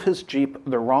drove his Jeep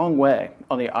the wrong way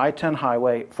on the I-10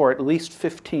 highway for at least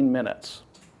 15 minutes.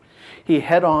 He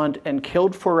head-oned and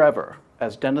killed forever,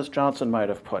 as Dennis Johnson might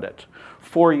have put it,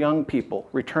 4 young people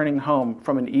returning home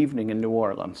from an evening in New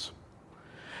Orleans.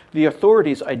 The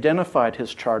authorities identified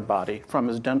his charred body from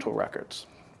his dental records.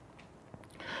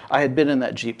 I had been in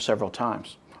that Jeep several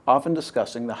times, often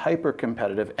discussing the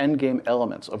hyper-competitive endgame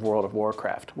elements of World of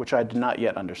Warcraft, which I did not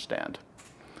yet understand.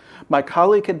 My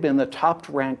colleague had been the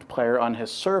top-ranked player on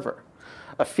his server,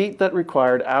 a feat that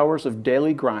required hours of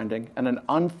daily grinding and an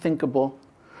unthinkable,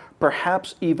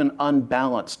 perhaps even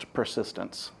unbalanced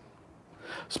persistence.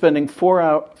 Spending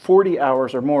 40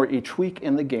 hours or more each week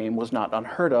in the game was not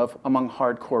unheard of among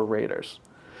hardcore raiders.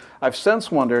 I've since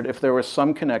wondered if there was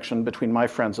some connection between my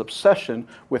friend's obsession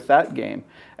with that game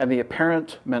and the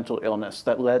apparent mental illness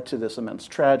that led to this immense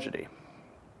tragedy.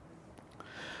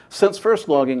 Since first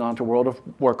logging onto World of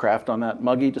Warcraft on that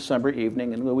muggy December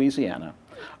evening in Louisiana,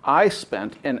 I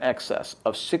spent in excess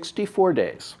of 64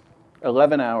 days,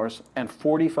 11 hours, and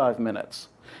 45 minutes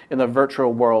in the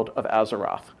virtual world of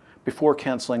Azeroth before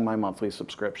canceling my monthly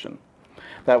subscription.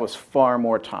 That was far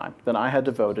more time than I had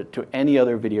devoted to any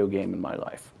other video game in my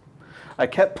life. I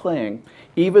kept playing,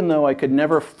 even though I could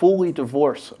never fully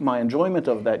divorce my enjoyment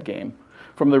of that game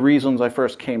from the reasons I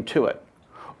first came to it,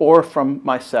 or from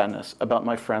my sadness about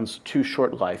my friend's too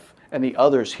short life and the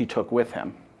others he took with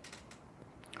him.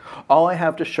 All I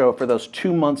have to show for those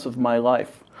 2 months of my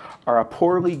life are a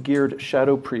poorly geared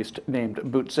shadow priest named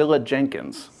Bootzilla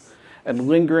Jenkins, and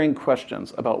lingering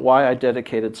questions about why I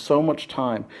dedicated so much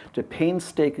time to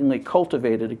painstakingly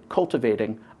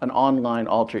cultivating an online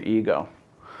alter ego.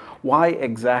 Why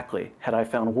exactly had I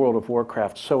found World of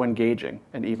Warcraft so engaging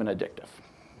and even addictive?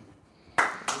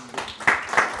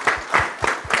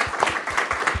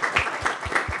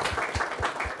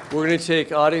 We're going to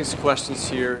take audience questions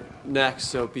here next,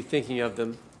 so be thinking of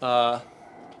them. I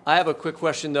have a quick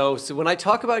question, though. So when I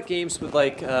talk about games with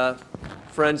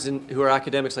friends who are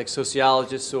academics, like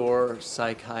sociologists or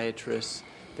psychiatrists,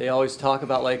 they always talk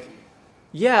about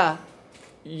yeah,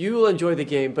 you'll enjoy the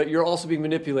game, but you're also being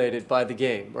manipulated by the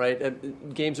game, right?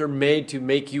 And games are made to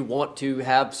make you want to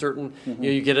have certain.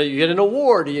 You get an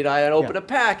award. I open a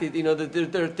pack.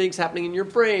 There are things happening in your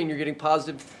brain. You're getting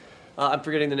positive. I'm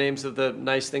forgetting the names of the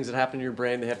nice things that happen in your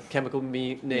brain. They have chemical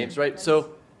names, right?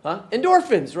 So,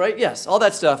 endorphins, right? Yes, all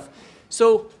that stuff.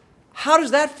 So, how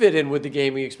does that fit in with the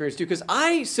gaming experience too? Because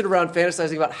I sit around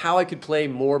fantasizing about how I could play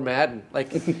more Madden.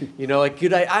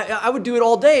 I would do it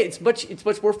all day. It's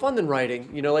much more fun than writing.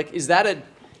 Is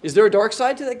there a dark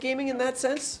side to that gaming in that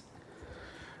sense?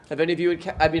 Have any of you?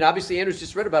 Obviously Andrew's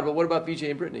just read about it, but what about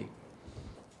BJ and Brittney?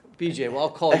 BJ, well, I'll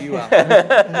call you out.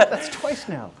 That's twice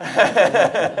now.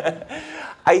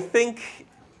 I think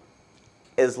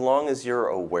as long as you're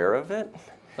aware of it,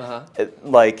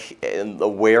 and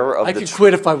aware of I could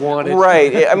quit if I wanted.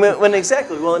 Right.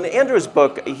 Exactly. Well, in Andrew's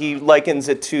book, he likens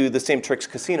it to the same tricks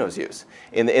casinos use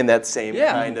in that same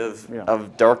kind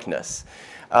of darkness.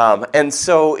 And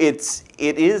so it's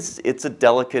a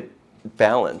delicate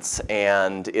balance,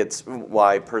 and it's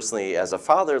why personally as a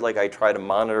father, I try to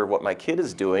monitor what my kid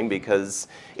is doing, because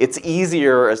it's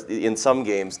easier in some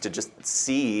games to just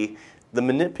see the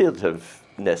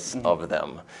manipulativeness of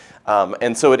them.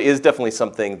 And so it is definitely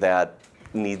something that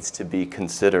needs to be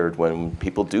considered when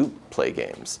people do play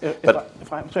games.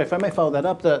 If I may follow that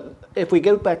up, if we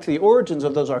go back to the origins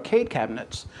of those arcade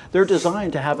cabinets, they're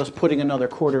designed to have us putting another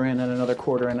quarter in and another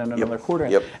quarter in and another quarter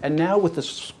in. And now with the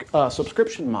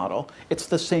subscription model, it's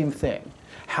the same thing.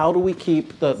 How do we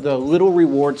keep the little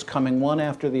rewards coming one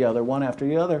after the other,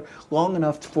 long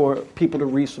enough for people to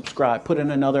resubscribe, put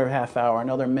in another half hour,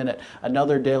 another minute,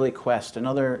 another daily quest,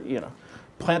 another,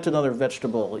 plant another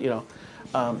vegetable,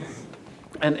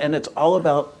 and it's all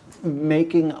about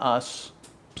making us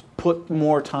put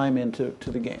more time into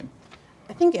the game.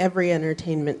 I think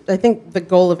the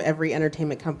goal of every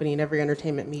entertainment company and every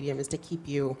entertainment medium is to keep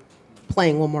you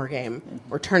playing one more game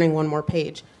or turning one more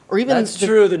page. Or even That's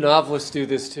true, the novelists do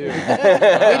this too. We do too.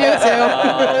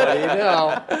 What do you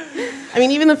know?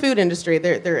 Even the food industry,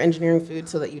 they're engineering food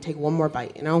so that you take one more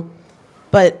bite,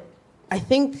 But I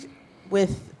think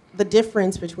with the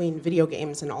difference between video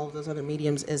games and all of those other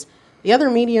mediums is the other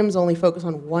mediums only focus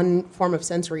on one form of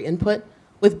sensory input.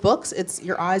 With books, it's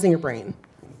your eyes and your brain.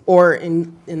 Or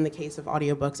in the case of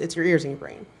audiobooks, it's your ears and your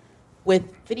brain.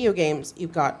 With video games,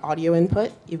 you've got audio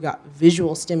input, you've got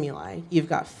visual stimuli, you've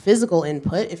got physical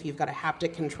input, if you've got a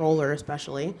haptic controller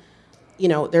especially.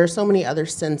 There are so many other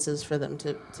senses for them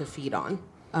to feed on.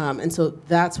 And so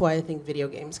that's why I think video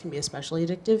games can be especially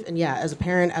addictive. And yeah, as a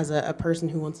parent, as a person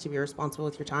who wants to be responsible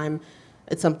with your time,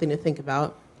 it's something to think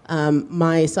about.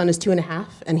 My son is 2.5,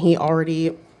 and he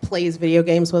already plays video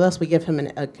games with us. We give him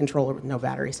a controller with no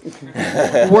batteries.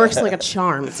 Works like a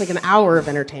charm. It's like an hour of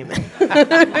entertainment.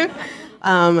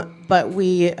 But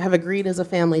we have agreed as a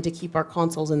family to keep our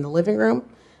consoles in the living room.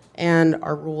 And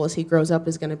our rule as he grows up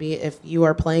is going to be, if you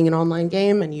are playing an online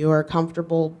game and you are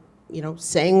comfortable,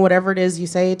 saying whatever it is you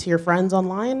say to your friends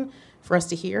online for us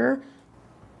to hear,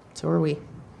 so are we.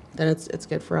 Then it's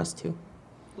good for us too.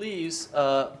 Please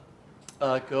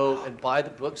go and buy the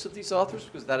books of these authors,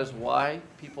 because that is why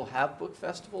people have book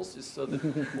festivals, is so that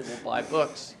people will buy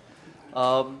books.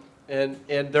 And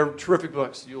they're terrific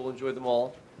books. You'll enjoy them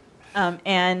all.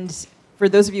 And for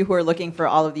those of you who are looking for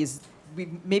all of these, we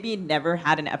maybe never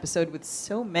had an episode with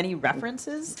so many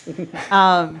references.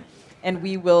 And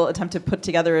we will attempt to put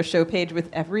together a show page with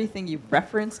everything you've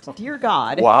referenced. Dear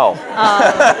God. Wow.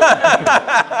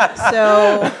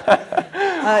 So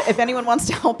if anyone wants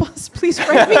to help us, please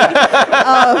write me.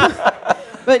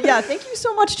 But But yeah, thank you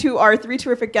so much to our three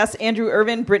terrific guests, Andrew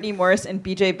Ervin, Brittney Morris, and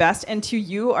BJ Best, and to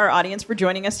you, our audience, for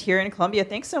joining us here in Columbia.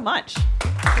 Thanks so much.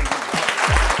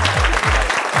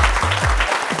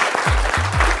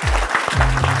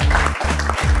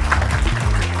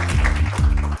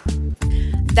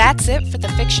 That's it for the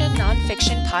Fiction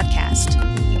Nonfiction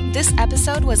podcast. This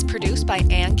episode was produced by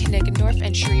Ann Kniggendorf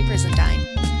and Sheree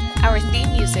Brizendine. Our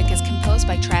theme music is composed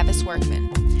by Travis Workman.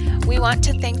 We want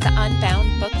to thank the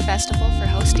Unbound Book Festival for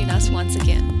hosting us once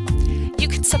again. You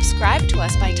can subscribe to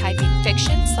us by typing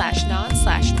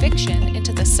fiction/non/fiction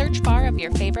into the search bar of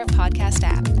your favorite podcast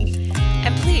app.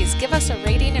 And please give us a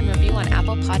rating and review on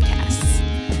Apple Podcasts.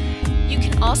 You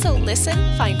can also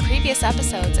listen, find previous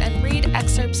episodes, and read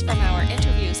excerpts from our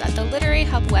interviews at the Literary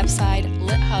Hub website,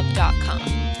 lithub.com.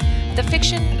 The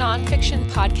Fiction Nonfiction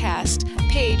podcast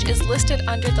page is listed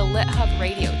under the LitHub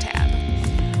Radio tab.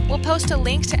 We'll post a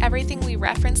link to everything we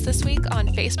referenced this week on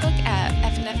Facebook at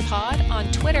FNFPod, on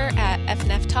Twitter at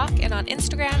FNFTalk, and on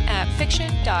Instagram at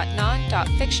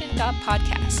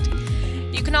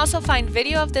fiction.non.fiction.podcast. You can also find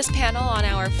video of this panel on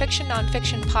our Fiction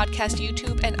Nonfiction Podcast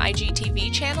YouTube and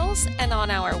IGTV channels, and on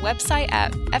our website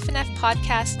at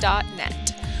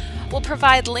fnfpodcast.net. We'll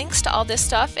provide links to all this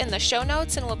stuff in the show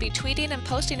notes, and we'll be tweeting and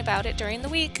posting about it during the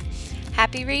week.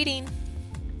 Happy reading!